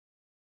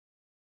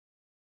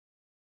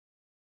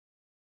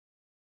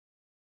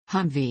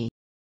Humvee.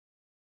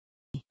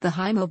 The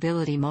High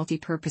Mobility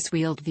Multipurpose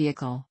Wheeled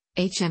Vehicle,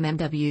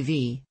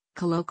 HMMWV,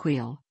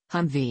 colloquial,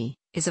 Humvee,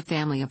 is a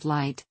family of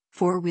light,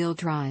 four-wheel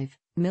drive,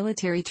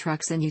 military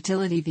trucks and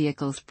utility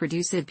vehicles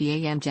produced by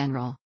BAM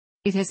General.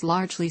 It has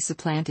largely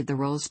supplanted the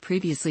roles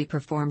previously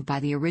performed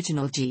by the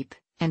original Jeep,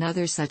 and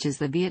others such as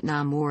the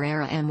Vietnam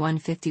War-era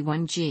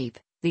M151 Jeep,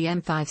 the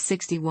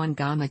M561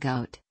 Gama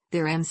Goat,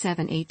 their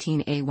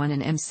M718A1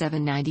 and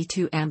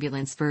M792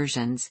 ambulance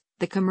versions,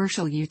 the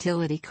Commercial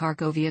Utility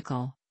Cargo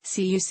Vehicle,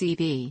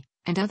 CUCV,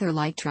 and other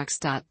light trucks.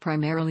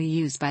 Primarily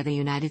used by the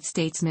United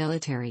States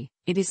military,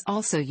 it is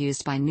also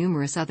used by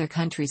numerous other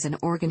countries and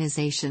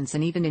organizations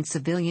and even in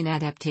civilian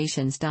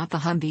adaptations. The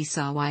Humvee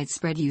saw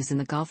widespread use in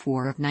the Gulf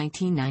War of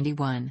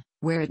 1991,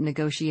 where it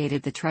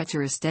negotiated the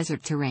treacherous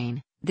desert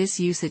terrain. This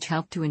usage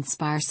helped to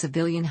inspire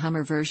civilian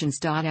Hummer versions.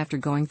 After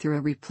going through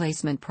a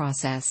replacement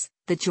process,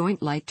 the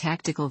Joint Light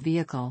Tactical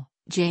Vehicle,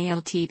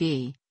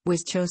 JLTV,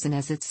 was chosen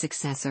as its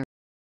successor.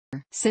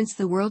 Since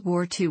the World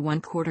War II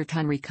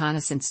 1/4-ton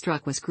reconnaissance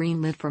truck was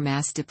greenlit for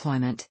mass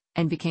deployment,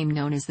 and became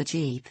known as the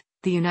Jeep,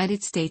 the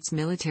United States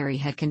military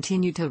had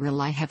continued to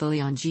rely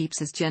heavily on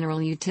Jeeps as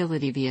general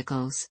utility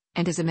vehicles,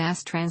 and as a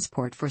mass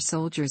transport for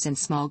soldiers in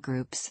small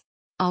groups.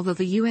 Although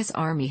the U.S.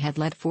 Army had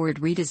let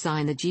Ford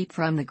redesign the Jeep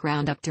from the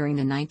ground up during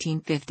the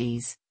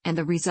 1950s, and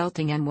the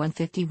resulting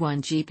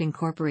M151 Jeep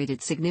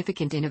incorporated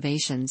significant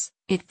innovations,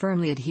 it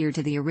firmly adhered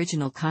to the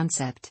original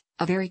concept,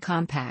 a very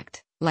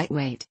compact,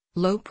 lightweight,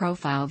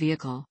 low-profile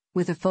vehicle,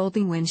 with a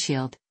folding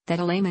windshield, that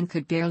a layman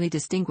could barely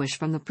distinguish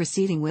from the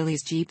preceding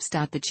Willys Jeeps.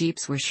 The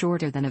Jeeps were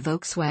shorter than a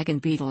Volkswagen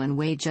Beetle and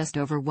weighed just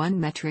over 1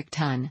 metric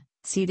ton,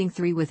 seating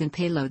 3 within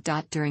payload.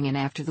 During and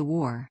after the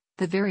war,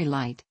 the very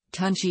light,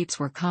 ton Jeeps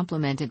were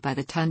complemented by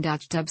the ton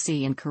Dodge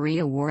Dub-C and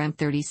Korea War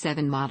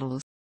M37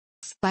 models.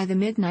 By the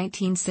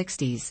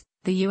mid-1960s,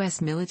 the U.S.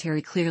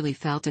 military clearly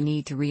felt a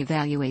need to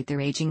reevaluate their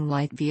aging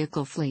light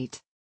vehicle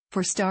fleet.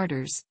 For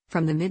starters,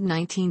 from the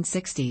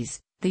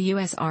mid-1960s, the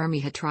U.S. Army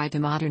had tried to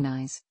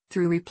modernize,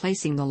 through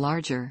replacing the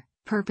larger,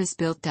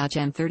 purpose-built Dodge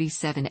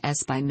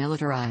M37s by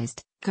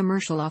militarized,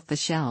 commercial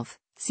off-the-shelf,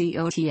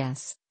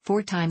 COTS,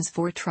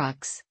 4x4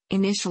 trucks.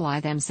 Initial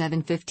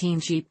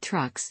M715 Jeep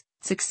trucks,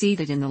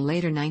 succeeded in the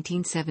later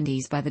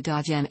 1970s by the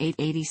Dodge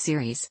M880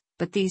 series,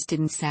 but these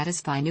didn't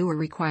satisfy newer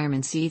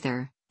requirements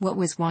either. What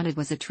was wanted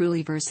was a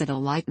truly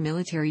versatile light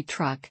military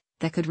truck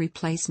that could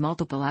replace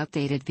multiple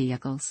outdated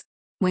vehicles.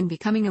 When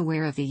becoming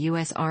aware of the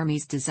U.S.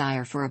 Army's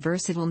desire for a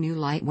versatile new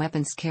light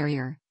weapons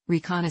carrier,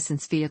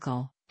 reconnaissance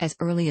vehicle, as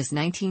early as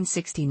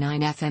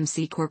 1969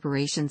 FMC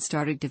Corporation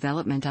started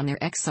development on their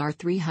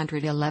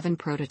XR311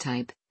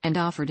 prototype, and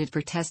offered it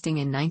for testing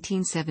in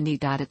 1970.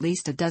 At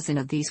least a dozen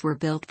of these were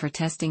built for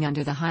testing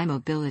under the High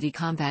Mobility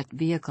Combat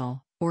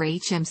Vehicle, or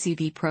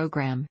HMCV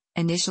program,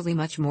 initially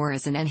much more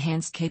as an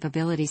enhanced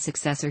capability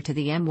successor to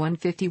the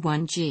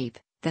M151 Jeep,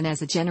 than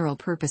as a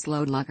general-purpose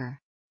load lugger.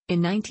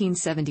 In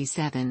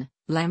 1977,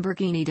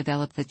 Lamborghini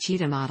developed the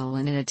Cheetah model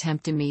in an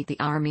attempt to meet the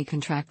Army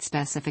contract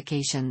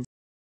specifications.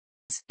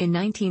 In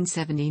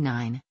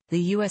 1979,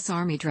 the U.S.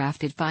 Army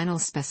drafted final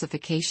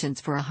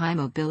specifications for a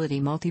high-mobility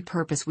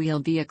multi-purpose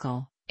wheeled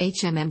vehicle,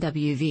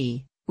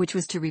 HMMWV, which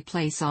was to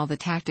replace all the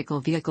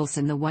tactical vehicles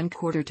in the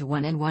 1/4 to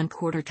 1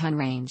 1/4 ton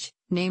range,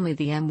 namely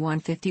the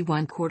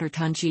M151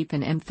 1/4-ton Jeep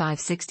and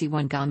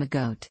M561 Gama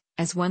Goat,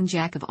 as one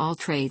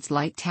jack-of-all-trades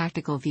light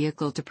tactical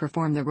vehicle to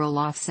perform the role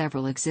of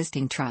several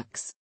existing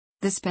trucks.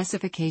 The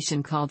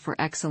specification called for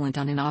excellent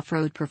on- and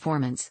off-road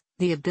performance,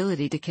 the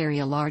ability to carry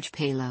a large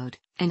payload,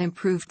 and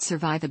improved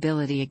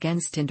survivability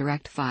against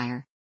indirect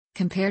fire.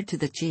 Compared to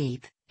the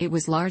Jeep, it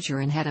was larger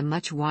and had a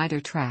much wider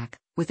track,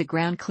 with a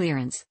ground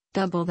clearance,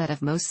 double that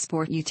of most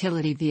sport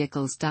utility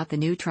vehicles. The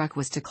new truck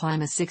was to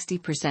climb a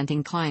 60%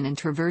 incline and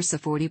traverse a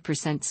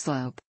 40%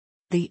 slope.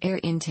 The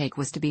air intake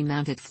was to be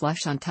mounted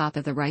flush on top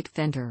of the right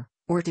fender,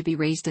 or to be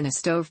raised in a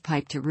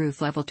stovepipe to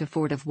roof level to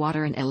ford of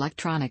water, and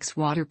electronics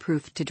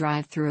waterproof to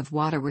drive through of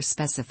water were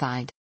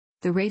specified.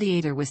 The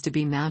radiator was to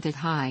be mounted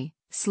high,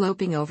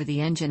 sloping over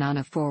the engine on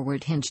a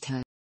forward hinged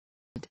hood.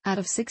 Out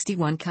of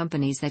 61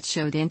 companies that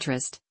showed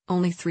interest,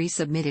 only 3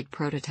 submitted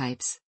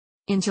prototypes.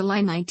 In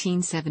July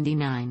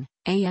 1979,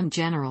 AM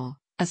General,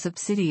 a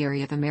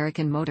subsidiary of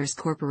American Motors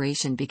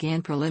Corporation,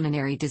 began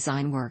preliminary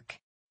design work.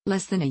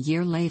 Less than a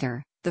year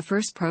later, the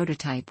first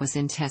prototype was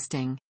in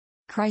testing.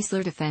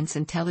 Chrysler Defense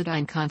and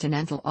Teledyne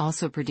Continental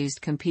also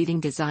produced competing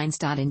designs.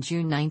 In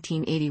June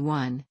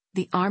 1981,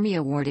 the Army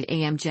awarded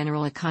AM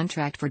General a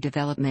contract for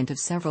development of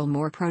several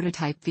more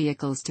prototype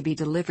vehicles to be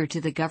delivered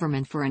to the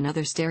government for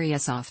another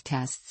Stereosoft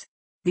tests.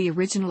 The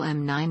original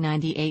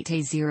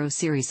M998A0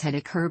 series had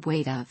a curb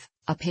weight of,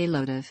 a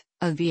payload of,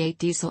 a V8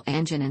 diesel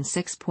engine and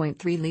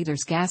 6.3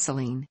 liters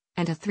gasoline,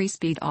 and a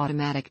 3-speed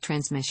automatic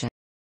transmission.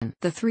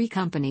 The 3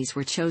 companies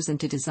were chosen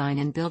to design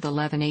and build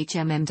 11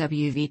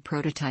 HMMWV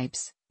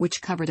prototypes,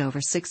 which covered over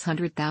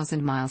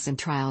 600,000 miles in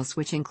trials,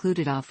 which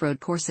included off-road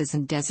courses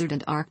in desert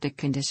and Arctic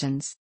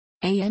conditions.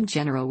 AM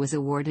General was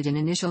awarded an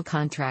initial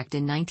contract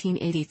in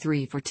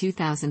 1983 for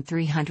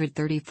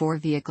 2,334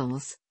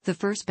 vehicles, the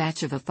first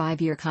batch of a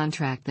 5-year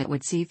contract that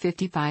would see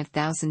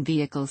 55,000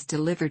 vehicles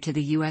delivered to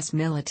the U.S.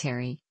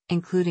 military,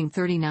 including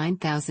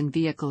 39,000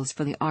 vehicles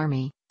for the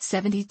Army.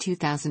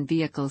 72,000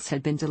 vehicles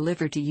had been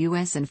delivered to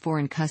U.S. and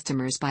foreign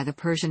customers by the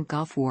Persian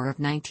Gulf War of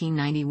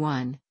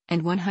 1991,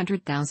 and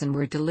 100,000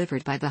 were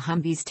delivered by the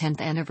Humvee's 10th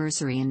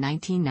anniversary in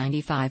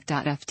 1995.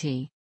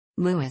 Ft.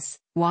 Lewis,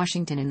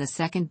 Washington in the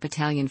 2nd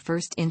Battalion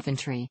 1st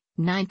Infantry,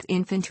 9th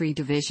Infantry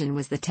Division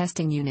was the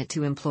testing unit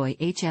to employ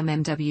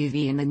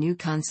HMMWV in the new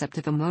concept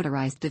of a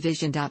motorized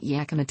division.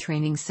 Yakima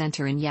Training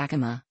Center in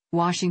Yakima,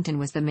 Washington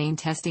was the main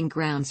testing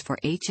grounds for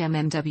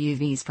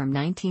HMMWVs from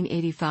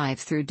 1985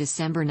 through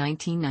December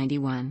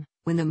 1991,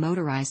 when the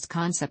motorized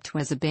concept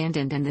was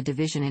abandoned and the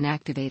division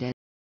inactivated.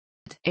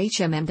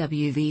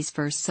 HMMWVs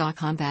first saw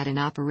combat in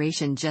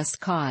Operation Just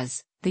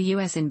Cause, the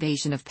U.S.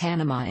 invasion of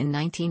Panama in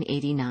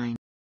 1989.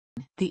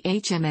 The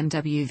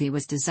HMMWV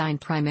was designed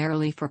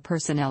primarily for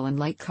personnel and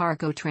light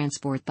cargo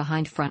transport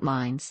behind front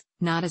lines,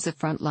 not as a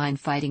frontline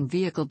fighting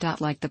vehicle.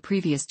 Like the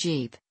previous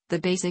Jeep, the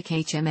basic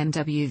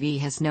HMMWV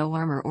has no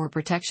armor or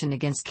protection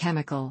against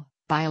chemical,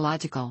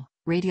 biological,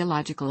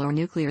 radiological or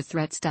nuclear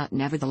threats.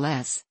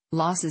 Nevertheless,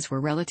 losses were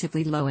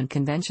relatively low in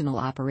conventional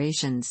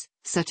operations,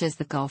 such as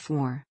the Gulf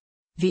War.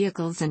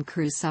 Vehicles and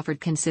crews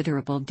suffered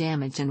considerable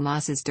damage and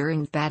losses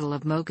during the Battle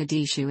of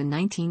Mogadishu in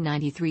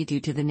 1993 due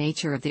to the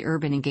nature of the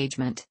urban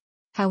engagement.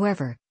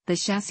 However, the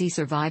chassis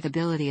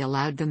survivability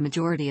allowed the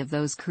majority of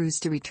those crews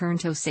to return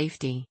to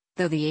safety,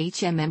 though the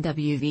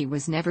HMMWV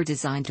was never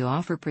designed to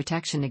offer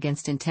protection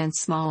against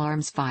intense small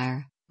arms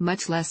fire,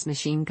 much less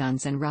machine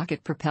guns and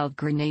rocket-propelled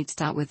grenades.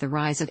 With the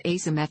rise of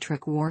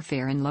asymmetric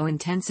warfare and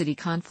low-intensity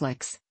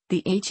conflicts,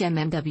 the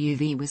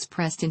HMMWV was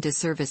pressed into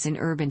service in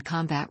urban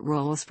combat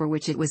roles for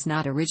which it was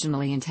not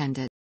originally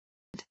intended.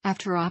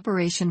 After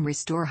Operation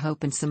Restore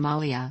Hope in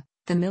Somalia,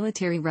 the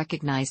military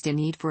recognized a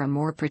need for a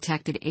more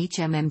protected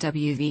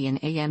HMMWV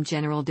and AM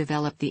General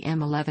developed the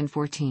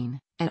M1114,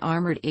 an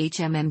armored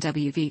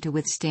HMMWV to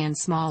withstand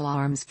small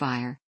arms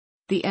fire.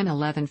 The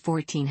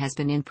M1114 has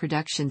been in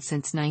production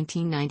since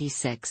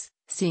 1996,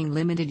 seeing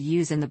limited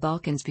use in the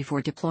Balkans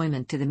before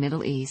deployment to the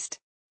Middle East.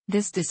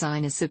 This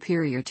design is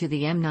superior to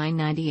the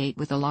M998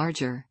 with a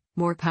larger,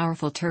 more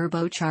powerful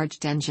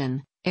turbocharged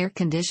engine, air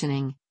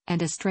conditioning,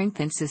 and a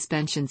strengthened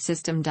suspension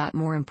system.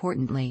 More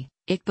importantly,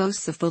 it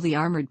boasts a fully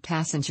armored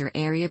passenger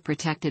area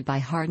protected by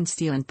hardened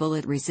steel and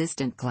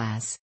bullet-resistant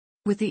glass.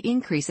 With the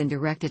increase in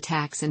direct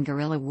attacks and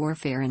guerrilla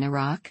warfare in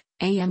Iraq,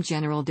 AM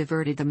General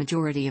diverted the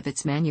majority of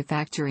its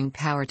manufacturing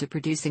power to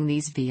producing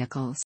these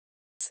vehicles.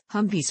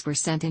 Humvees were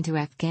sent into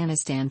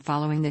Afghanistan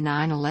following the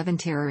 9/11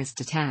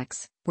 terrorist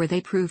attacks, where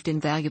they proved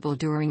invaluable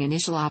during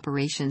initial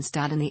operations.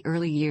 In the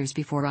early years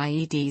before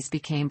IEDs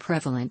became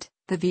prevalent,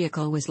 the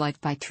vehicle was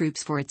liked by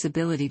troops for its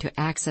ability to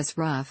access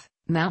rough,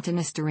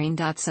 mountainous terrain.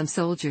 Some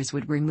soldiers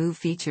would remove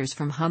features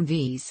from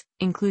Humvees,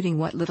 including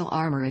what little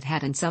armor it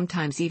had and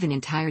sometimes even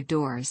entire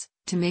doors,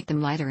 to make them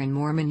lighter and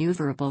more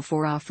maneuverable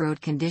for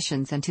off-road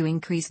conditions and to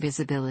increase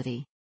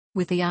visibility.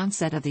 With the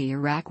onset of the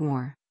Iraq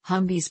War,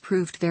 Humvees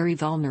proved very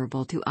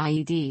vulnerable to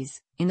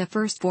IEDs. In the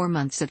first 4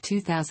 months of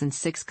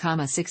 2006,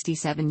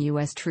 67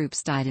 U.S.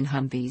 troops died in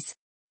Humvees.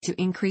 To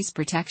increase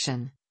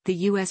protection, the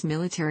U.S.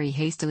 military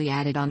hastily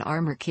added on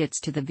armor kits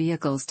to the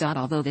vehicles.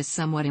 Although this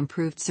somewhat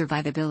improved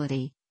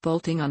survivability,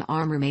 bolting on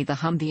armor made the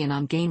Humvee an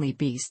ungainly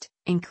beast,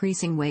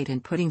 increasing weight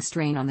and putting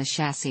strain on the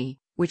chassis,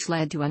 which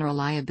led to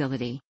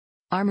unreliability.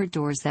 Armored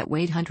doors that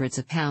weighed hundreds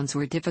of pounds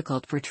were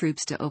difficult for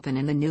troops to open,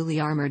 and the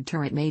newly armored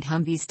turret made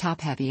Humvees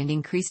top-heavy and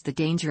increased the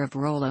danger of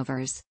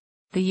rollovers.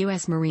 The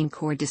U.S. Marine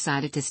Corps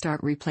decided to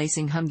start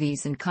replacing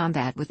Humvees in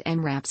combat with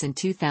MRAPs in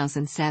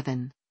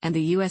 2007, and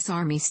the U.S.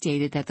 Army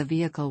stated that the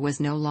vehicle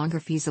was no longer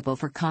feasible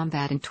for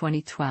combat in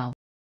 2012.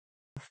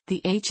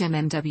 The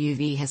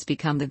HMMWV has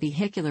become the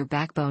vehicular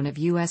backbone of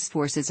U.S.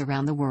 forces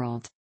around the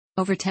world.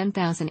 Over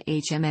 10,000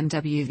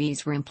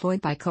 HMMWVs were employed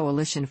by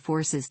coalition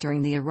forces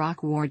during the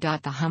Iraq War. The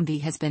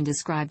Humvee has been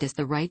described as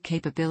the right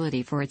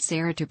capability for its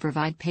era to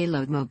provide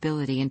payload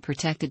mobility in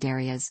protected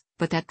areas,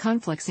 but that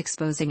conflicts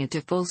exposing it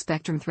to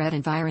full-spectrum threat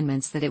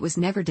environments that it was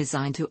never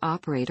designed to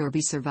operate or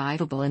be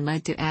survivable and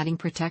led to adding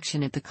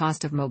protection at the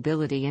cost of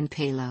mobility and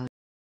payload.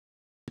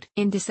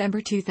 In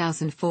December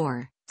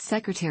 2004,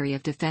 Secretary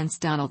of Defense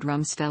Donald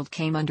Rumsfeld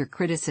came under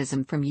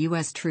criticism from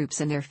U.S. troops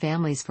and their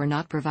families for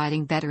not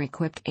providing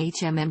better-equipped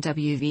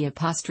HMMWV''s.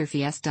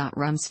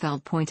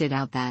 Rumsfeld pointed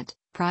out that,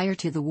 prior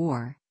to the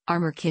war,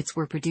 armor kits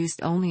were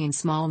produced only in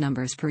small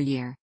numbers per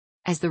year.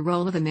 As the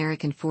role of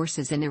American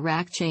forces in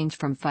Iraq changed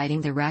from fighting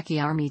the Iraqi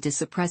army to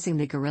suppressing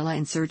the guerrilla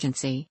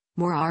insurgency,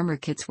 more armor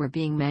kits were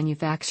being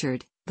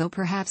manufactured, though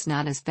perhaps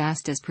not as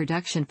fast as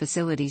production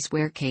facilities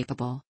were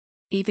capable.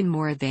 Even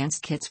more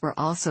advanced kits were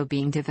also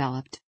being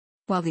developed.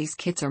 While these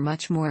kits are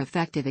much more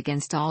effective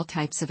against all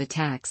types of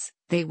attacks,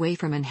 they weigh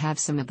from and have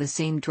some of the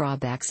same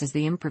drawbacks as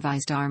the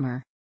improvised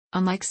armor.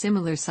 Unlike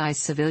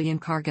similar-sized civilian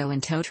cargo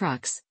and tow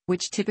trucks,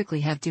 which typically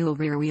have dual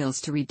rear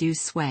wheels to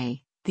reduce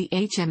sway, The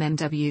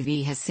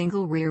HMMWV has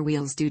single rear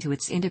wheels due to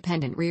its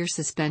independent rear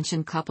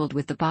suspension coupled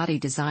with the body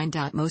design.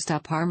 Most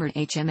up-armored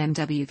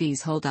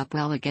HMMWVs hold up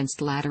well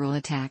against lateral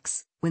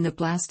attacks, when the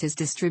blast is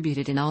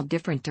distributed in all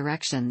different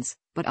directions,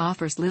 but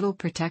offers little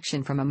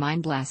protection from a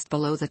mine blast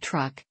below the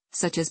truck,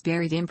 such as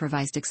buried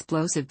improvised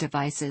explosive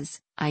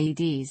devices,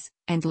 IEDs,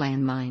 and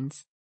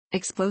landmines.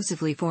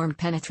 Explosively formed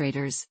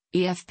penetrators,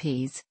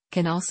 EFPs,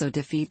 can also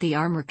defeat the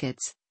armor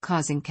kits,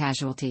 causing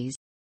casualties.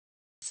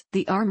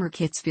 The armor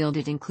kits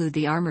fielded include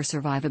the Armor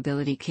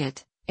Survivability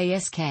Kit,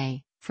 ASK,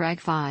 Frag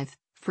 5,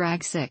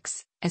 Frag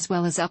 6, as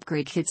well as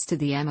upgrade kits to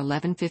the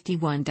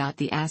M1151.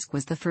 The ASK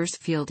was the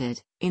first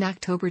fielded, in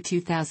October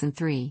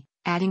 2003,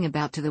 adding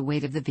about to the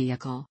weight of the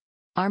vehicle.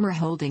 Armor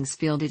Holdings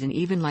fielded an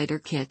even lighter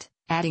kit,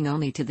 adding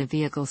only to the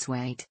vehicle's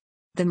weight.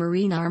 The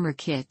Marine Armor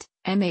Kit,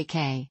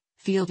 MAK,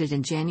 fielded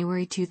in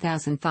January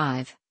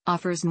 2005,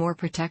 offers more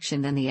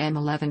protection than the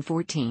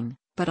M1114,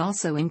 but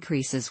also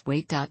increases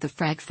weight. The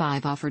Frag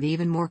 5 offered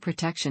even more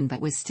protection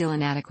but was still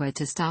inadequate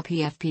to stop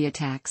EFP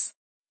attacks.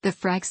 The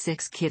Frag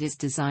 6 kit is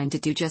designed to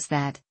do just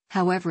that,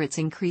 however its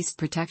increased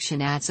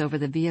protection adds over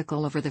the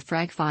vehicle over the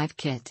Frag 5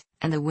 kit,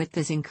 and the width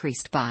is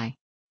increased by.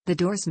 The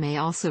doors may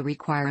also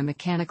require a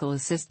mechanical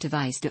assist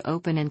device to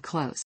open and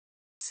close.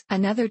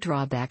 Another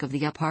drawback of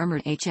the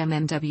up-armored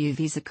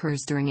HMMWVs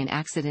occurs during an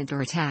accident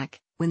or attack,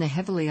 when the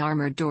heavily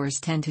armored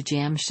doors tend to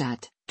jam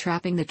shut,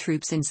 trapping the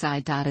troops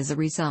inside. As a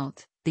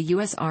result, the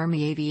U.S.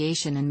 Army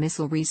Aviation and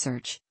Missile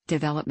Research,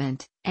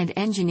 Development, and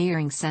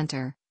Engineering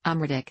Center,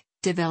 UMRDIC,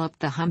 developed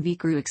the Humvee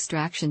Crew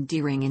Extraction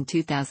D-Ring in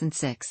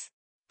 2006.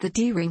 The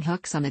D-Ring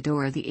hooks on the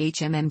door of the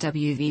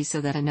HMMWV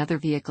so that another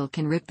vehicle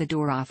can rip the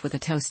door off with a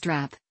tow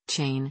strap,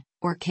 chain,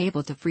 or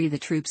cable to free the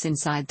troops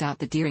inside.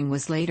 The D-Ring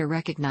was later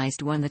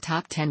recognized one of the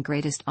top 10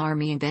 greatest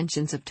Army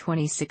inventions of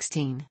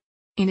 2016.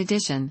 In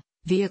addition,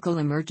 Vehicle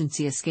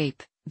Emergency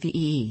Escape,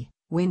 VEE,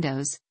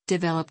 windows,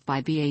 developed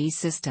by BAE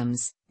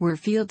Systems, were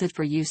fielded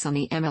for use on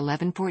the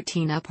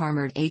M1114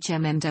 up-armored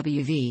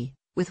HMMWV,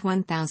 with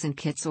 1,000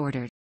 kits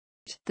ordered.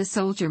 The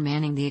soldier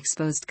manning the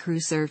exposed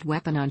crew-served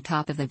weapon on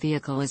top of the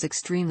vehicle is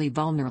extremely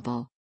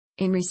vulnerable.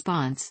 In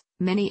response,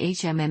 many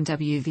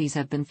HMMWVs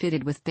have been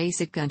fitted with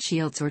basic gun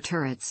shields or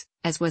turrets,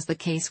 as was the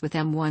case with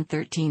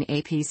M113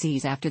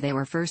 APCs after they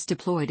were first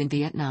deployed in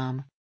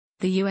Vietnam.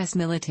 The U.S.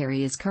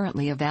 military is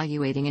currently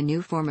evaluating a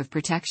new form of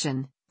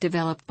protection,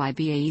 developed by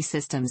BAE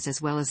Systems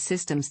as well as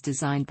systems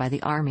designed by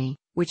the Army,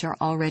 which are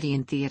already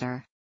in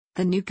theater.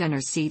 The new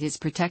gunner's seat is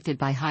protected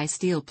by high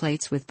steel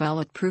plates with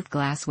bulletproof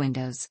glass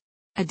windows.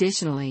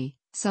 Additionally,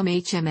 some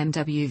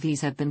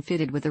HMMWVs have been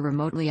fitted with a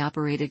remotely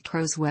operated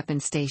Crow's weapon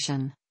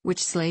station,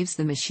 which slaves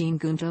the machine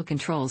gun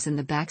controls in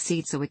the back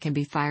seat so it can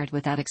be fired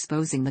without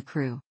exposing the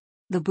crew.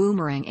 The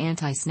Boomerang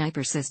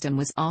anti-sniper system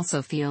was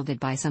also fielded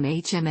by some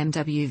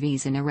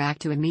HMMWVs in Iraq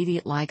to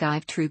immediately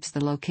give troops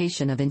the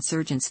location of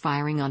insurgents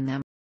firing on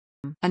them.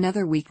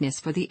 Another weakness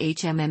for the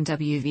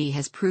HMMWV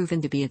has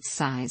proven to be its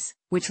size,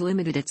 which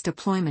limited its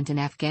deployment in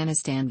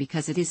Afghanistan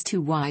because it is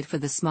too wide for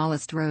the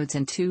smallest roads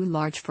and too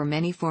large for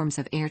many forms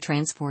of air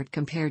transport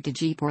compared to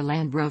Jeep or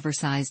Land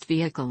Rover-sized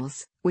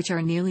vehicles, which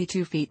are nearly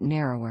 2 feet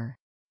narrower.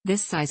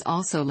 This size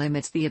also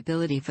limits the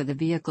ability for the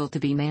vehicle to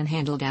be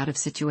manhandled out of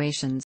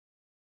situations.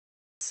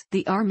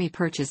 The Army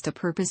purchased a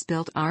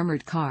purpose-built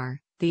armored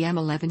car, the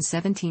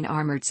M1117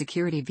 Armored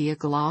Security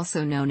Vehicle,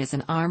 also known as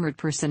an Armored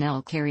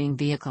Personnel Carrying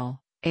Vehicle,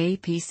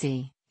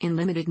 APC, in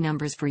limited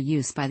numbers for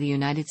use by the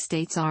United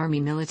States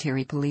Army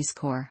Military Police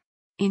Corps.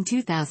 In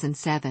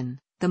 2007,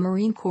 the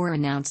Marine Corps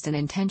announced an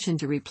intention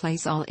to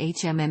replace all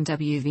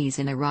HMMWVs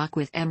in Iraq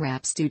with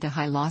MRAPs due to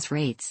high loss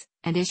rates,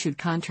 and issued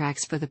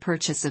contracts for the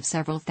purchase of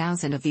several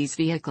thousand of these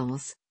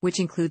vehicles, which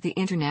include the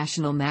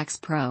International Max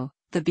Pro,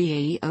 the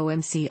BAE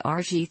OMC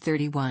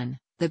RG-31,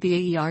 the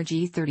BAE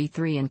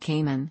RG-33 and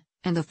Cayman,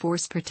 and the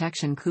Force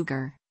Protection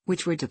Cougar,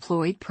 which were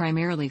deployed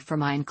primarily for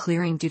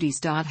mine-clearing duties.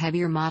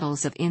 Heavier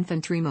models of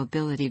Infantry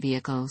Mobility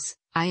Vehicles,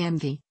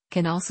 IMV,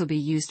 can also be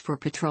used for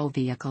patrol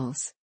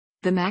vehicles.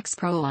 The Max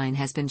Pro line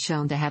has been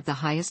shown to have the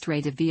highest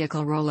rate of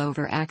vehicle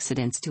rollover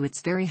accidents due to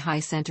its very high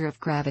center of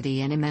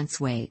gravity and immense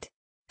weight.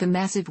 The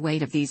massive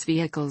weight of these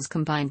vehicles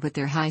combined with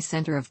their high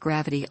center of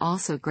gravity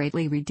also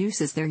greatly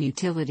reduces their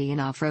utility in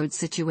off-road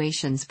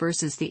situations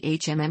versus the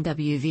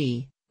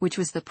HMMWV, which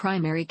was the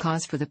primary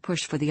cause for the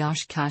push for the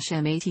Oshkosh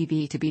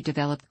MATV to be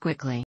developed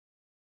quickly.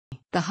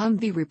 The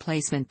Humvee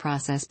replacement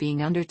process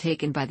being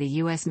undertaken by the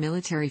U.S.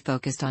 military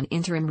focused on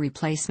interim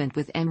replacement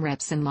with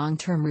MREPs and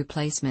long-term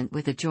replacement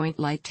with a Joint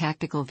Light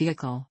Tactical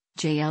Vehicle,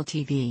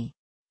 JLTV.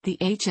 The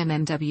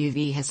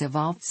HMMWV has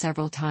evolved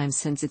several times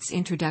since its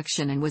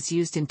introduction and was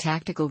used in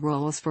tactical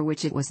roles for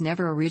which it was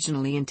never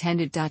originally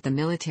intended. The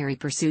military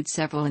pursued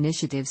several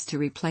initiatives to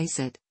replace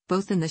it,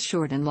 both in the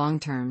short and long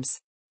terms.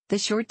 The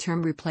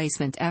short-term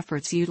replacement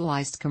efforts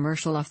utilized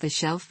commercial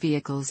off-the-shelf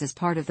vehicles as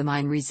part of the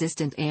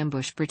Mine-Resistant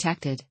Ambush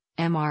Protected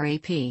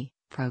 (MRAP)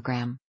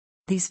 program.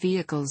 These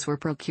vehicles were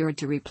procured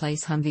to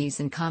replace Humvees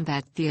in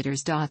combat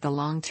theaters. The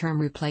long-term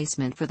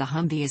replacement for the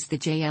Humvee is the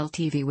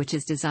JLTV, which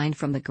is designed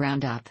from the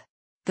ground up.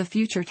 The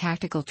Future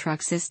Tactical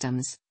Truck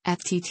Systems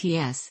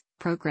 (FTTS)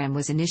 program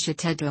was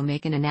initiated to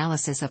make an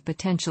analysis of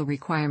potential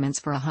requirements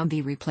for a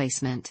Humvee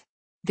replacement.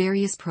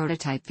 Various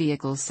prototype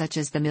vehicles such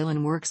as the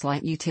Millen Works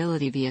Light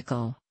Utility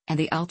Vehicle and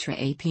the Ultra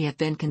AP have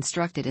been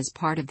constructed as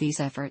part of these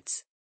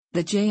efforts.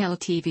 The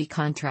JLTV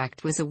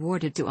contract was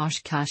awarded to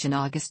Oshkosh in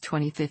August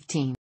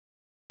 2015.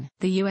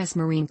 The U.S.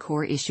 Marine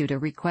Corps issued a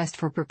Request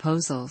for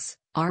Proposals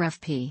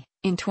 (RFP)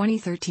 in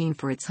 2013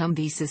 for its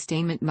Humvee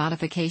Sustainment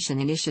Modification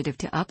Initiative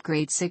to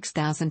upgrade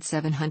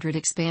 6,700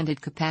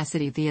 expanded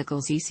capacity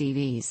vehicles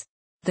 (ECVs).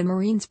 The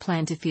Marines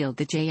plan to field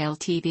the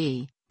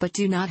JLTV, but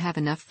do not have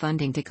enough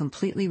funding to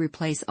completely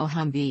replace all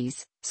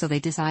Humvees, so they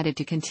decided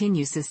to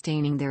continue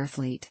sustaining their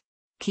fleet.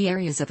 Key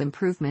areas of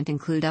improvement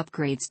include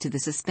upgrades to the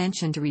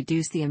suspension to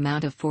reduce the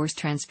amount of force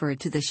transferred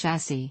to the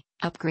chassis,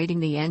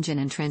 upgrading the engine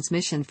and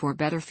transmission for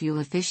better fuel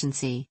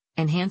efficiency,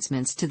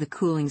 enhancements to the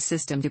cooling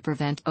system to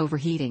prevent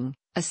overheating,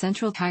 a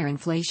central tire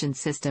inflation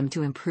system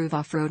to improve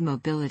off-road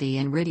mobility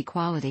and ride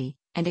quality,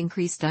 and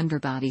increased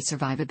underbody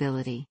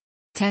survivability.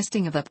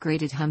 Testing of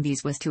upgraded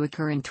Humvees was to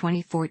occur in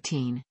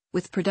 2014,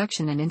 with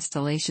production and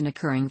installation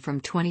occurring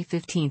from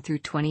 2015 through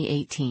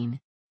 2018.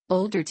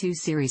 Older 2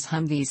 Series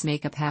Humvees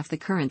make up half the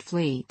current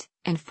fleet,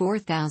 and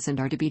 4,000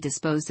 are to be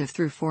disposed of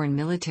through foreign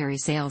military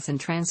sales and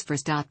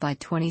transfers. By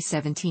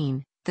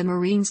 2017, the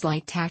Marines'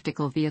 light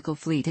tactical vehicle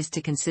fleet is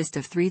to consist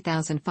of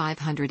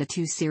 3,500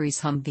 2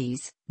 Series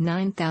Humvees,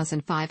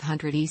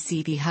 9,500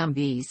 ECV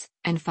Humvees,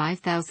 and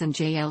 5,000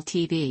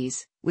 JLTVs,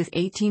 with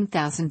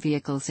 18,000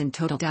 vehicles in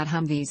total.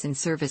 Humvees in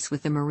service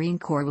with the Marine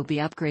Corps will be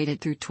upgraded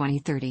through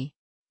 2030.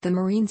 The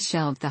Marines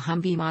shelved the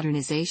Humvee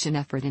modernization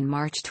effort in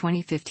March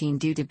 2015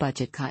 due to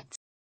budget cuts.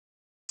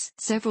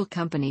 Several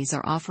companies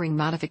are offering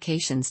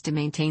modifications to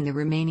maintain the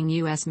remaining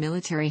U.S.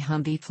 military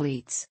Humvee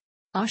fleets.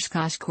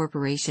 Oshkosh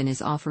Corporation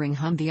is offering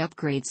Humvee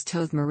upgrades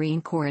to the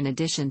Marine Corps in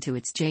addition to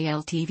its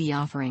JLTV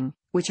offering,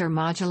 which are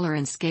modular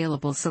and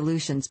scalable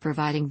solutions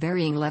providing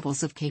varying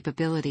levels of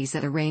capabilities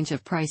at a range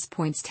of price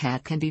points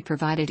that can be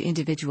provided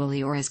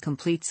individually or as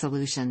complete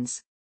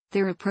solutions.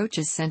 Their approach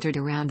is centered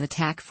around the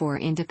TAC-4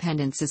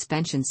 independent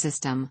suspension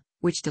system,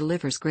 which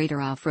delivers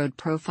greater off-road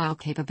profile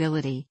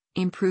capability,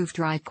 improved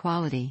ride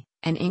quality,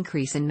 an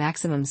increase in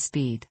maximum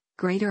speed,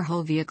 greater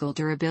whole vehicle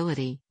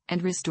durability,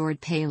 and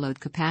restored payload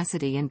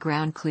capacity and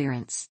ground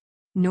clearance.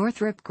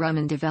 Northrop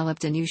Grumman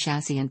developed a new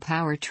chassis and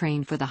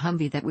powertrain for the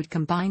Humvee that would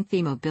combine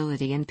the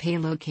mobility and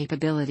payload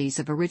capabilities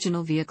of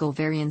original vehicle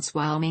variants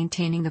while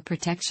maintaining the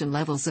protection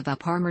levels of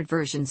up-armored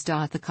versions.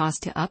 The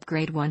cost to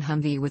upgrade one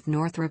Humvee with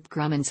Northrop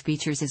Grumman's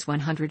features is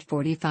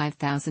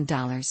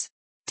 $145,000.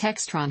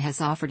 Textron has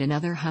offered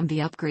another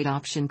Humvee upgrade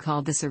option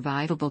called the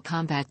Survivable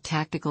Combat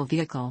Tactical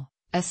Vehicle,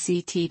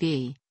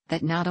 SCTV,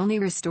 that not only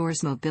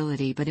restores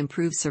mobility but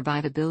improves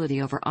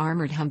survivability over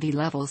armored Humvee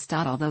levels.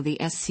 Although the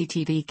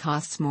SCTV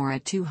costs more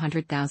at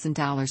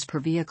 $200,000 per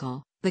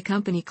vehicle, the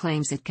company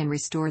claims it can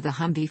restore the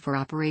Humvee for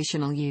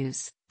operational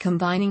use,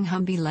 combining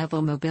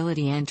Humvee-level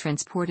mobility and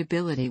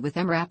transportability with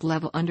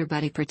MRAP-level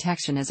underbody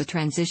protection as a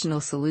transitional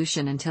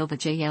solution until the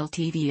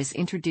JLTV is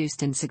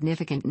introduced in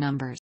significant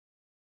numbers.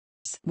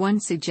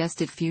 One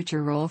suggested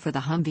future role for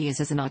the Humvee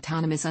is as an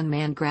autonomous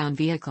unmanned ground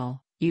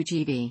vehicle,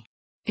 UGV.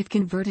 If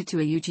converted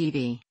to a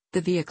UGV, the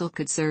vehicle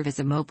could serve as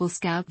a mobile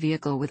scout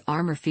vehicle with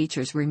armor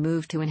features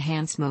removed to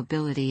enhance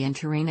mobility and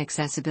terrain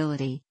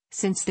accessibility,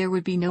 since there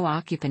would be no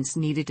occupants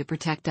needed to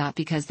protect.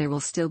 Because there will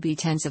still be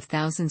tens of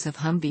thousands of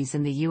Humvees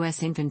in the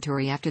U.S.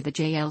 inventory after the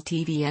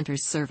JLTV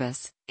enters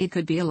service, it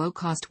could be a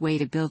low-cost way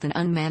to build an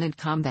unmanned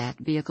combat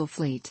vehicle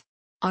fleet.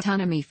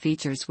 Autonomy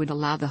features would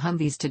allow the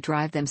Humvees to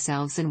drive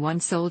themselves and one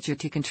soldier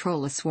to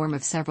control a swarm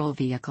of several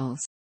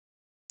vehicles.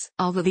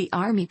 Although the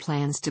Army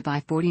plans to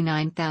buy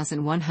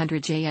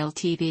 49,100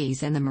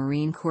 JLTVs and the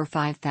Marine Corps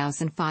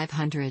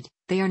 5,500,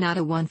 they are not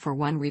a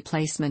one-for-one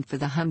replacement for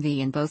the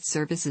Humvee, and both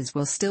services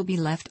will still be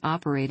left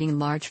operating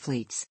large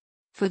fleets.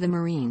 For the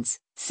Marines,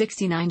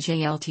 69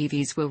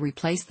 JLTVs will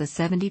replace the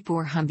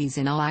 74 Humvees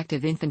in all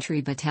active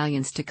infantry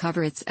battalions to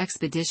cover its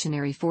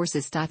expeditionary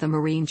forces. The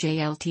Marine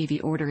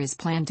JLTV order is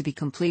planned to be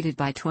completed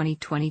by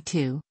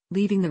 2022,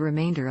 leaving the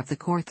remainder of the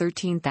Corps'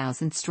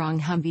 13,000-strong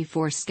Humvee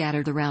force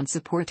scattered around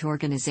support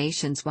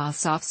organizations, while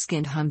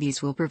soft-skinned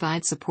Humvees will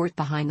provide support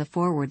behind the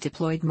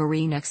forward-deployed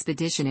Marine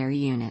Expeditionary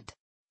Unit.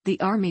 The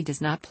Army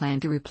does not plan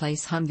to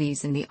replace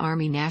Humvees in the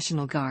Army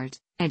National Guard,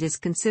 and is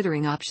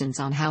considering options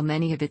on how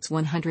many of its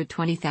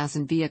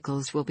 120,000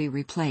 vehicles will be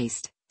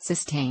replaced,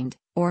 sustained,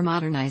 or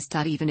modernized.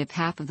 Even if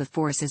half of the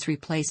force is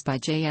replaced by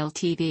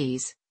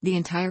JLTVs, the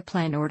entire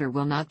plan order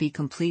will not be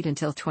complete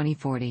until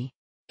 2040.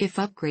 If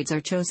upgrades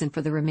are chosen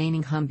for the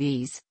remaining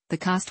Humvees, the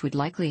cost would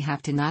likely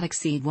have to not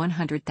exceed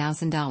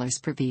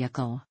 $100,000 per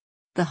vehicle.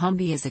 The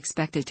Humvee is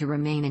expected to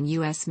remain in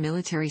U.S.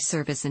 military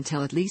service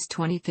until at least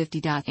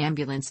 2050.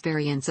 Ambulance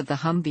variants of the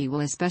Humvee will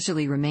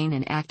especially remain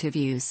in active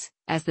use,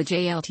 as the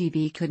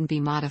JLTV couldn't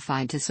be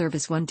modified to serve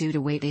as one due to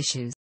weight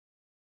issues.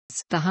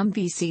 The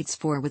Humvee seats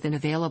 4 with an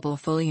available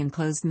fully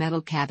enclosed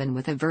metal cabin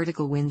with a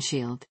vertical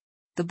windshield.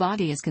 The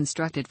body is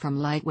constructed from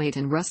lightweight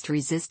and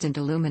rust-resistant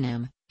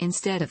aluminum,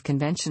 instead of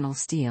conventional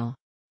steel.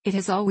 It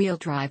has all-wheel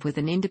drive with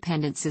an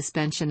independent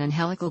suspension and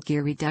helical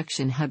gear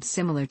reduction hub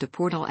similar to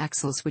portal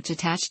axles which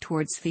attach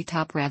towards the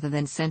top rather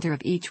than center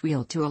of each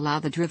wheel to allow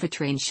the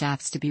drivetrain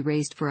shafts to be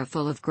raised for a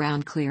full of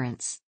ground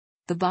clearance.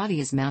 The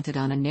body is mounted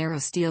on a narrow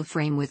steel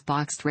frame with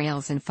boxed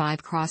rails and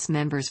 5 cross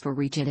members for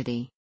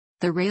rigidity.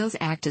 The rails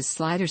act as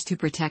sliders to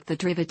protect the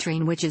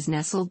drivetrain which is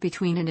nestled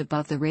between and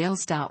above the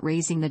rails.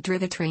 Raising the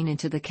drivetrain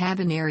into the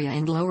cabin area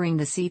and lowering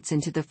the seats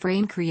into the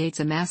frame creates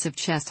a massive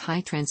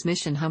chest-high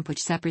transmission hump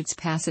which separates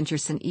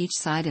passengers on each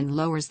side and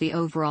lowers the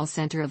overall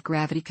center of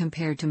gravity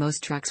compared to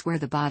most trucks where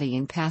the body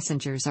and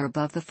passengers are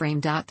above the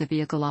frame. The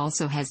vehicle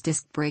also has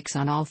disc brakes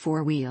on all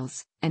 4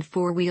 wheels, and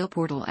 4-wheel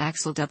portal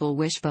axle double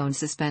wishbone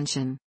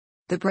suspension.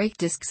 The brake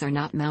discs are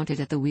not mounted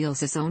at the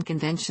wheels as on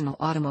conventional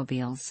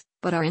automobiles,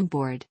 but are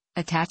inboard,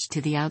 attached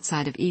to the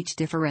outside of each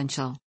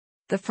differential.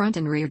 The front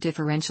and rear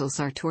differentials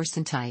are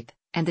torsion type,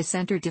 and the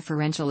center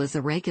differential is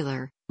a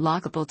regular,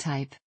 lockable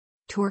type.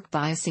 Torque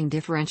biasing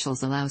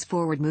differentials allows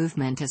forward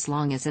movement as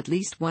long as at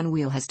least one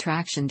wheel has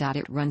traction.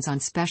 It runs on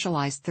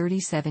specialized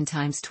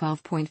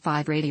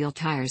 37x12.5 radial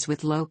tires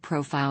with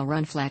low-profile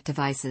run-flat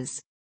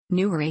devices.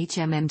 Newer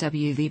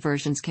HMMWV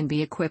versions can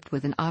be equipped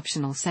with an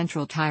optional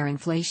central tire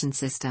inflation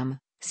system,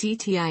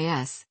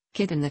 CTIS,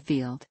 kit in the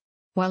field.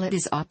 While it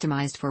is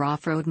optimized for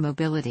off-road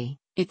mobility,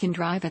 it can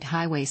drive at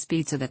highway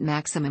speeds of at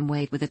maximum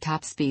weight with a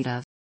top speed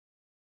of.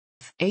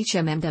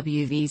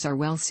 HMMWVs are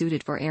well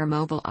suited for air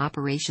mobile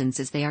operations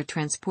as they are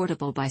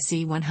transportable by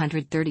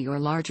C-130 or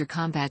larger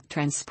combat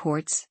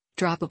transports,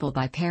 droppable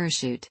by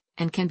parachute,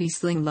 and can be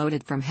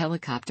sling-loaded from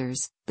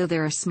helicopters, though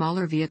there are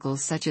smaller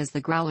vehicles such as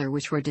the Growler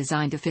which were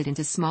designed to fit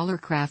into smaller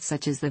craft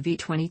such as the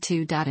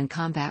V-22. In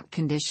combat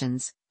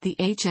conditions, the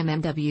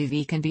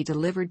HMMWV can be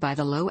delivered by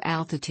the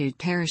low-altitude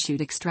parachute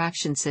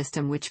extraction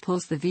system which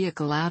pulls the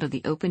vehicle out of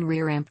the open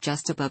rear ramp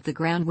just above the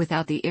ground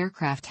without the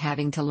aircraft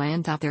having to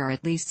land. There are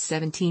at least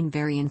 17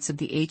 variants of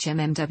the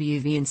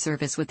HMMWV in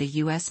service with the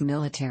U.S.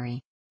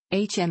 military.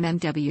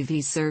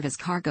 HMMWVs serve as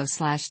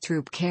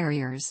cargo/troop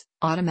carriers,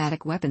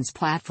 automatic weapons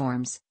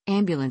platforms,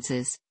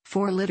 ambulances,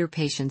 4-litter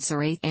patients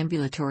or 8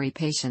 ambulatory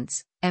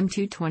patients,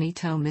 M220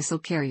 tow missile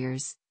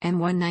carriers,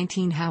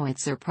 M119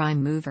 howitzer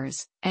prime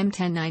movers,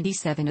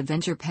 M1097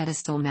 Avenger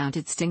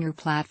pedestal-mounted Stinger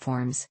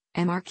platforms,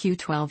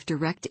 MRQ-12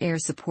 direct air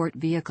support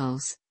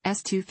vehicles,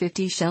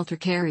 S-250 shelter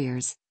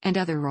carriers, and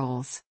other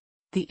roles.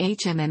 The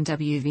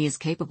HMMWV is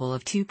capable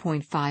of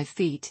 2.5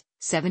 feet,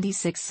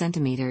 76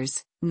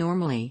 centimeters,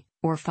 normally,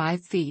 or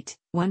 5 feet,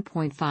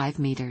 1.5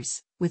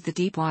 meters, with the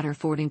deep water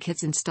fording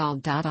kits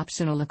installed.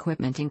 Optional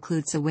equipment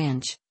includes a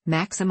winch,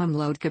 maximum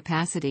load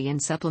capacity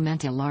and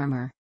supplemental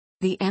armor.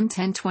 The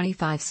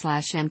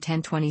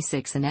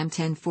M1025/M1026 and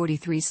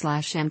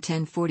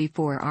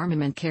M1043/M1044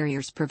 armament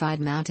carriers provide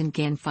mount and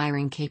gun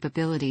firing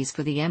capabilities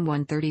for the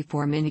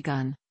M134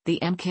 minigun, the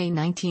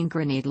Mk19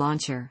 grenade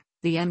launcher,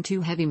 the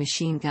M2 heavy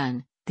machine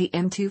gun, the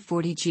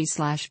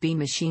M240G/B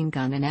machine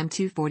gun and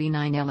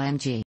M249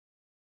 LMG.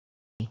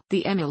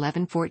 The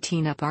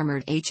M1114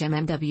 up-armored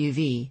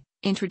HMMWV,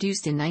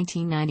 introduced in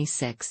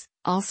 1996,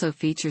 also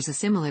features a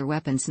similar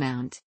weapons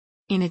mount.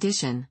 In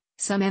addition,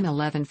 some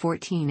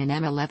M1114 and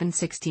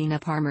M1116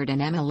 up-armored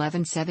and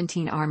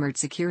M1117 armored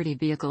security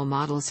vehicle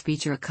models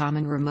feature a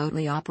common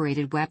remotely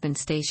operated weapon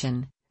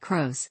station,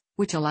 CROS,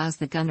 which allows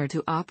the gunner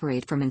to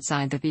operate from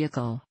inside the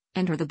vehicle,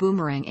 and/or the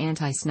boomerang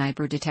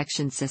anti-sniper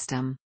detection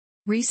system.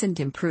 Recent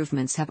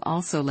improvements have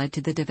also led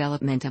to the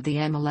development of the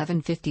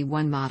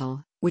M1151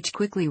 model, which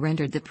quickly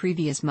rendered the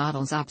previous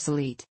models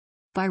obsolete.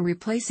 By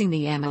replacing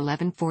the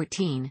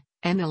M1114,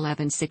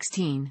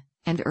 M1116,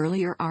 and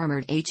earlier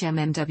armored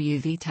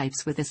HMMWV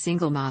types with a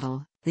single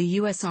model, the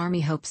U.S.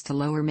 Army hopes to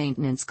lower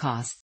maintenance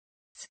costs.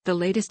 The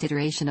latest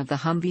iteration of the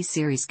Humvee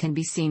series can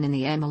be seen in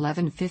the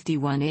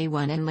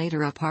M1151A1 and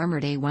later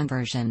up-armored A1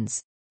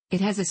 versions.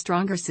 It has a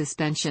stronger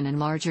suspension and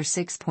larger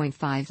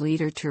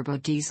 6.5-liter turbo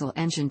diesel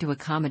engine to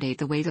accommodate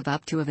the weight of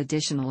up to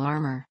additional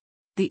armor.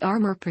 The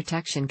armor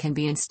protection can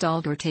be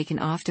installed or taken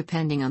off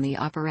depending on the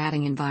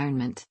operating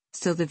environment,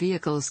 so the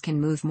vehicles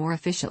can move more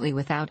efficiently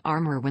without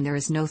armor when there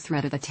is no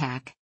threat of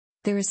attack.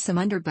 There is some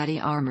underbody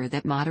armor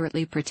that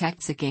moderately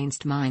protects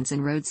against mines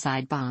and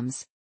roadside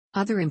bombs.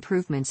 Other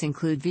improvements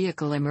include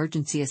vehicle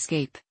emergency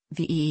escape,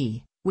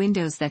 VEE,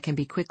 windows that can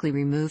be quickly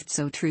removed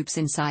so troops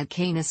inside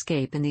can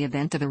escape in the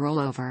event of a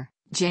rollover,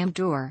 jammed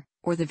door,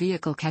 or the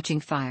vehicle catching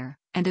fire,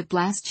 and a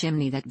blast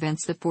chimney that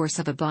vents the force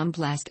of a bomb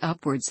blast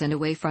upwards and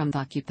away from the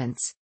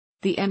occupants.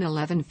 The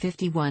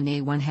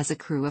M1151A1 has a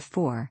crew of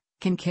 4,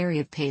 can carry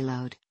a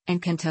payload,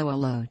 and can tow a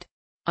load.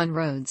 On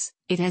roads,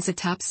 it has a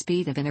top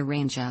speed of and a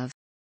range of.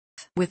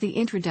 With the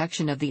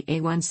introduction of the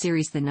A1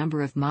 series, the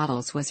number of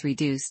models was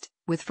reduced,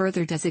 with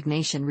further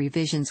designation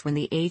revisions when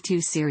the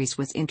A2 series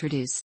was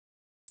introduced.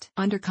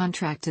 Under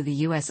contract to the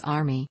U.S.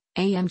 Army,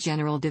 AM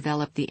General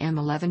developed the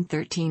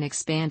M1113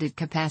 Expanded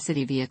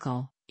Capacity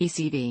Vehicle,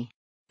 ECV.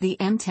 The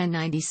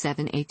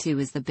M1097A2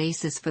 is the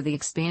basis for the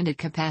Expanded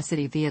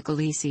Capacity Vehicle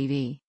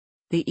ECV.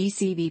 The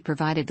ECV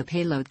provided the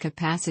payload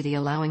capacity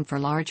allowing for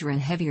larger and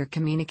heavier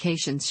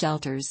communications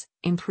shelters,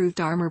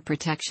 improved armor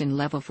protection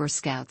level for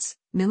scouts,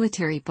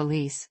 military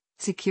police,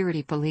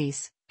 security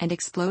police, and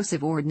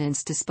explosive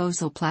ordnance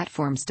disposal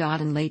platforms.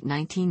 In late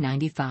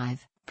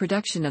 1995,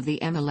 production of the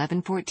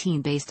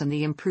M1114 based on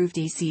the improved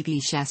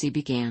ECV chassis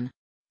began.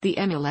 The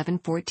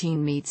M1114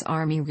 meets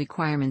Army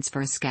requirements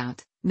for a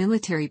scout,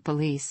 military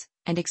police,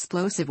 and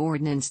explosive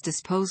ordnance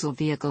disposal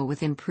vehicle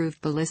with improved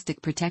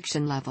ballistic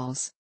protection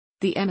levels.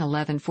 The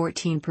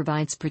M1114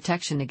 provides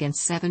protection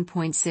against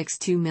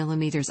 7.62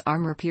 mm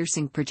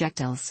armor-piercing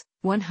projectiles,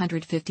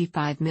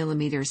 155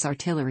 mm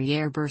artillery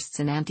airbursts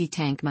and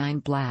anti-tank mine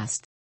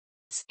blasts.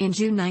 In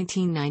June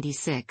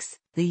 1996,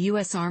 the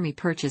U.S. Army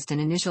purchased an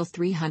initial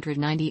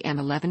 390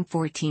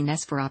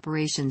 M1114s for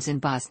operations in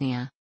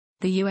Bosnia.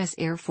 The U.S.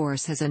 Air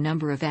Force has a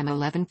number of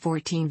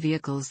M1114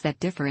 vehicles that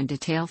differ in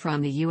detail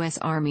from the U.S.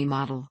 Army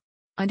model.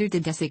 Under the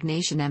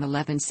designation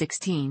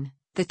M1116,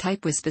 the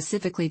type was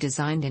specifically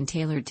designed and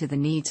tailored to the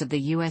needs of the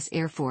U.S.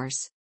 Air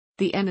Force.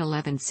 The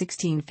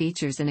M1116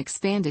 features an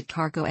expanded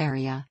cargo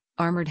area,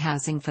 armored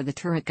housing for the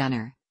turret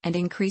gunner, and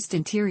increased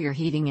interior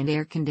heating and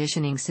air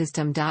conditioning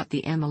system.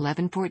 The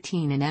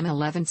M1114 and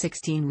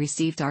M1116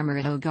 received armor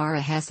at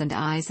O'Gara Hess and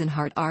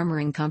Eisenhart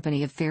Armoring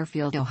Company of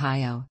Fairfield,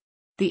 Ohio.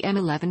 The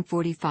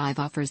M1145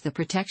 offers the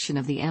protection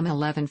of the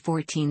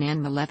M1114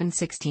 and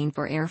M1116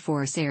 for Air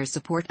Force Air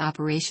Support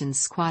Operations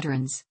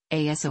Squadrons,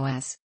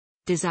 ASOS.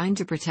 Designed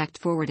to protect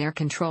forward air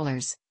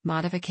controllers,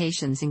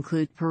 modifications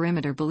include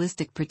perimeter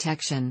ballistic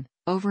protection,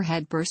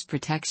 overhead burst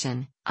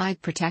protection, eye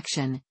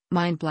protection,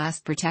 mine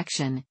blast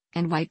protection,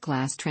 and white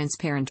glass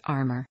transparent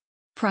armor.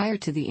 Prior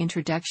to the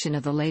introduction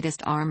of the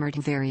latest armored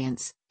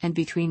variants, and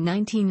between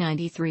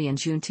 1993 and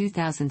June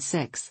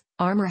 2006,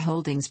 Armor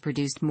Holdings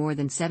produced more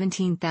than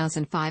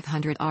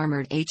 17,500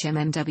 armored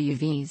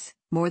HMMWVs,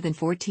 more than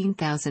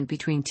 14,000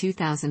 between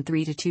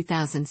 2003 to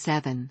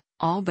 2007.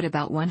 All but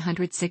about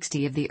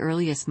 160 of the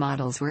earliest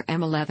models were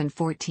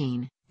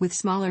M1114, with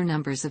smaller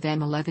numbers of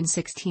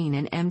M1116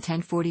 and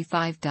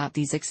M1045.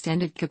 These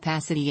extended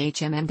capacity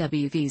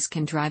HMMWVs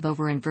can drive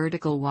over an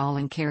vertical wall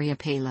and carry a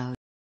payload.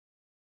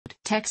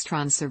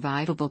 Textron's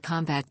Survivable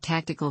Combat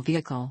Tactical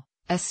Vehicle,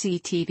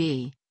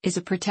 SCTV, is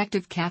a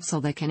protective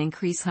capsule that can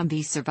increase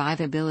Humvee's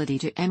survivability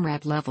to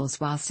MRAP levels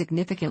while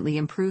significantly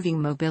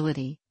improving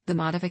mobility. The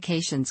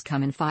modifications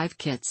come in 5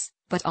 kits,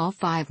 but all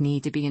 5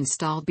 need to be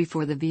installed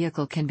before the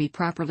vehicle can be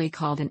properly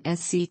called an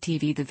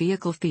SCTV. The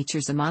vehicle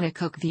features a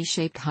monocoque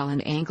V-shaped hull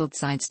and angled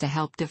sides to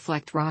help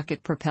deflect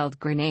rocket-propelled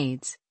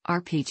grenades,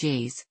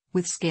 RPGs,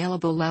 with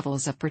scalable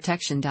levels of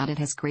protection. It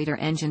has greater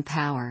engine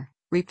power,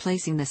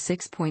 replacing the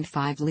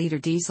 6.5-liter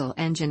diesel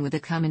engine with a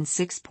Cummins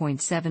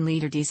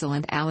 6.7-liter diesel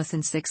and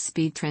Allison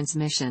 6-speed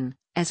transmission,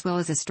 as well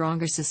as a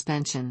stronger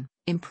suspension,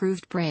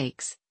 improved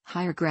brakes,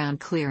 higher ground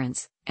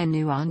clearance, and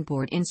new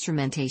onboard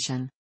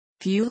instrumentation.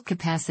 Fuel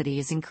capacity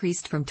is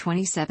increased from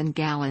 27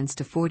 gallons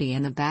to 40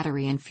 and the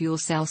battery and fuel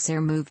cells are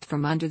moved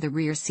from under the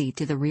rear seat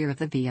to the rear of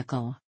the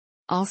vehicle.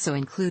 Also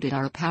included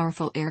are a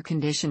powerful air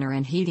conditioner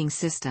and heating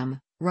system,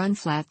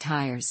 run-flat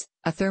tires,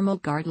 a thermal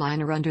guard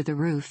liner under the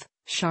roof,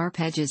 sharp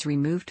edges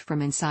removed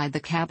from inside the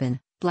cabin,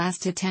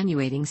 blast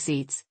attenuating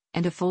seats,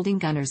 and a folding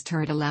gunner's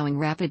turret allowing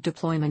rapid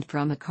deployment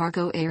from a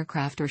cargo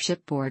aircraft or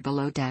shipboard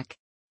below deck.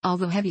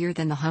 Although heavier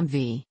than the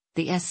Humvee,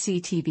 the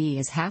SCTV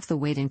is half the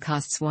weight and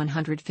costs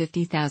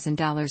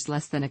 $150,000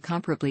 less than a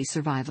comparably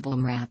survivable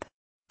MRAP.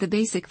 The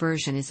basic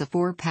version is a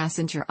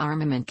 4-passenger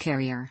armament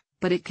carrier,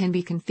 but it can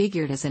be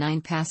configured as a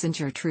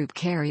 9-passenger troop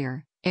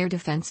carrier, air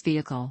defense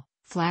vehicle,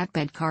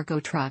 flatbed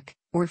cargo truck,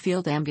 or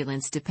field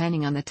ambulance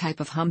depending on the type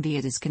of Humvee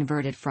it is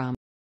converted from.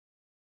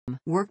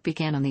 Work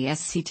began on the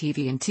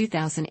SCTV in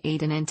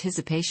 2008 in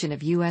anticipation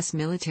of U.S.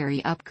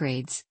 military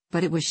upgrades,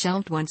 but it was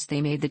shelved once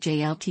they made the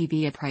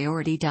JLTV a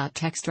priority.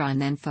 Textron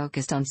then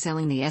focused on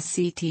selling the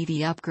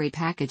SCTV upgrade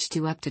package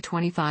to up to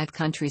 25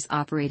 countries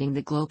operating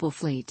the global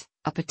fleet,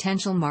 a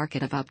potential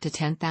market of up to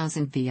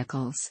 10,000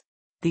 vehicles.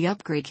 The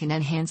upgrade can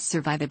enhance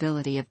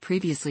survivability of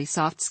previously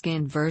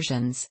soft-skinned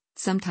versions,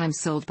 sometimes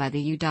sold by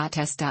the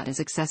U.S. as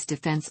excess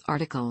defense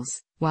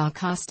articles, while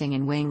costing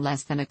and weighing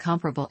less than a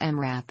comparable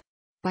MRAP.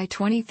 By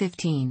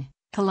 2015,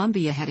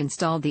 Colombia had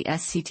installed the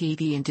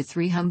SCTV into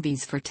 3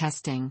 Humvees for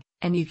testing,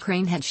 and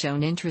Ukraine had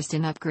shown interest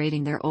in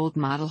upgrading their old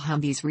model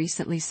Humvees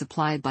recently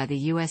supplied by the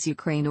U.S.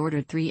 Ukraine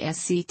ordered 3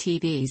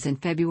 SCTVs in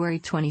February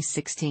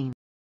 2016.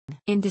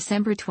 In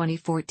December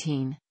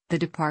 2014, the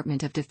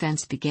Department of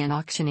Defense began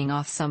auctioning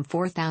off some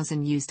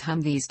 4,000 used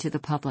Humvees to the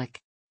public.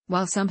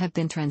 While some have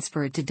been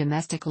transferred to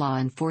domestic law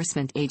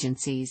enforcement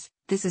agencies,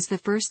 this is the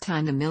first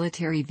time the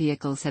military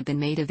vehicles have been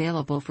made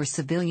available for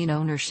civilian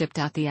ownership.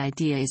 The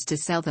idea is to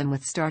sell them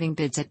with starting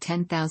bids at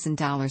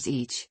 $10,000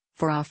 each,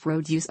 for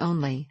off-road use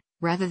only,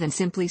 rather than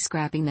simply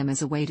scrapping them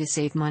as a way to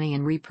save money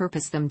and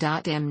repurpose them.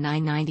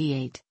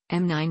 M998,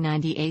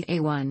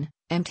 M998A1,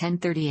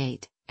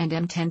 M1038, and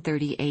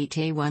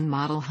M1038A1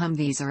 model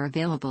Humvees are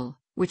available,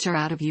 which are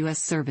out of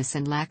U.S. service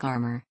and lack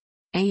armor.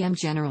 AM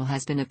General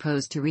has been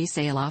opposed to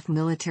resale of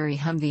military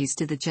Humvees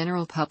to the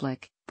general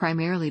public,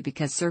 primarily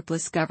because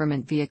surplus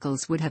government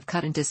vehicles would have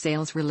cut into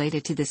sales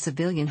related to the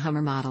civilian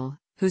Hummer model,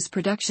 whose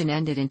production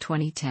ended in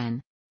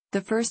 2010. The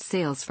first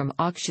sales from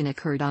auction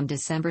occurred on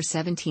December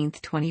 17,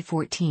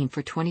 2014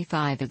 for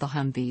 25 of the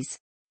Humvees.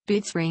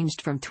 Bids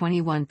ranged from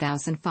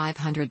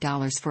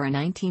 $21,500 for a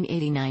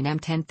 1989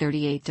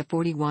 M1038 to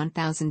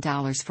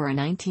 $41,000 for a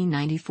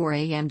 1994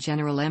 AM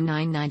General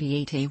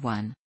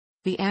M718A1.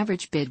 The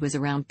average bid was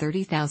around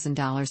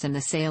 $30,000 and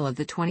the sale of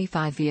the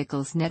 25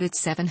 vehicles netted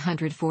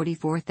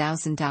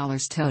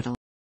 $744,000 total.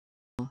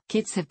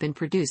 Kits have been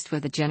produced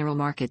with a general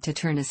market to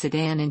turn a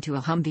sedan into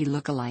a Humvee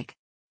look-alike.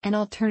 An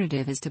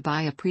alternative is to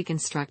buy a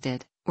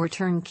pre-constructed, or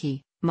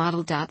turnkey,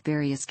 model.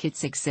 Various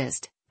kits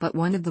exist, but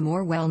one of the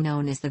more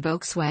well-known is the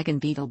Volkswagen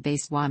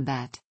Beetle-based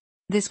Wombat.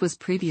 This was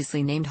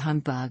previously named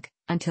Humbug,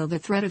 until the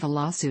threat of a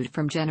lawsuit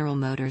from General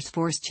Motors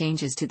forced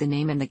changes to the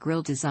name and the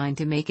grille design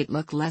to make it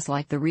look less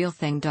like the real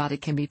thing.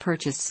 It can be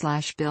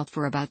purchased/built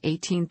for about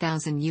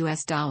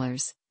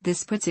 $18,000.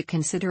 This puts it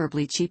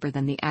considerably cheaper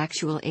than the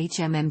actual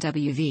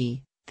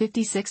HMMWV,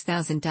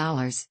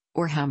 $56,000,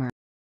 or Hummer.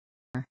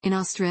 In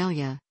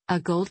Australia, a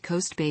Gold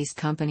Coast-based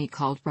company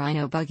called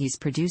Rhino Buggies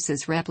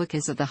produces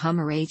replicas of the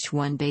Hummer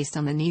H1 based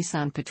on the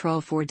Nissan Patrol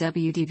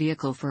 4WD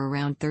vehicle for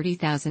around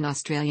 $30,000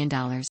 Australian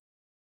dollars.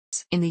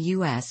 In the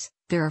US,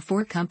 there are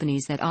 4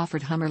 companies that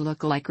offered Hummer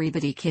look-alike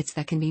rebody kits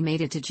that can be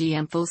mated to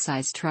GM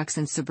full-size trucks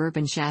and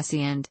suburban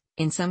chassis and,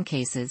 in some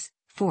cases,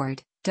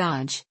 Ford,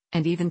 Dodge,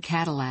 and even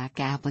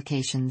Cadillac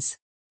applications.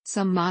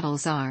 Some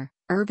models are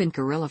Urban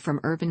Gorilla from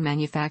Urban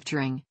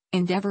Manufacturing,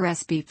 Endeavour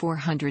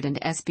SB400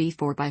 and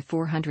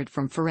SB4x400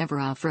 from Forever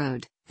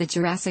Off-Road, the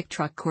Jurassic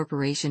Truck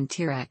Corporation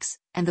T-Rex,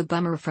 and the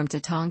Bummer from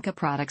Tatanka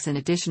Products. An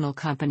additional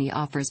company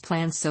offers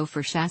plans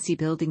for chassis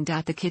building.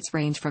 The kits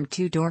range from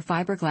 2-door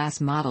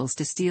fiberglass models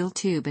to steel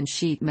tube and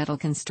sheet metal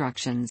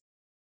constructions.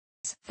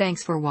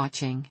 Thanks for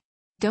watching.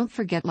 Don't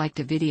forget like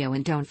the video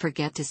and don't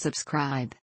forget to subscribe.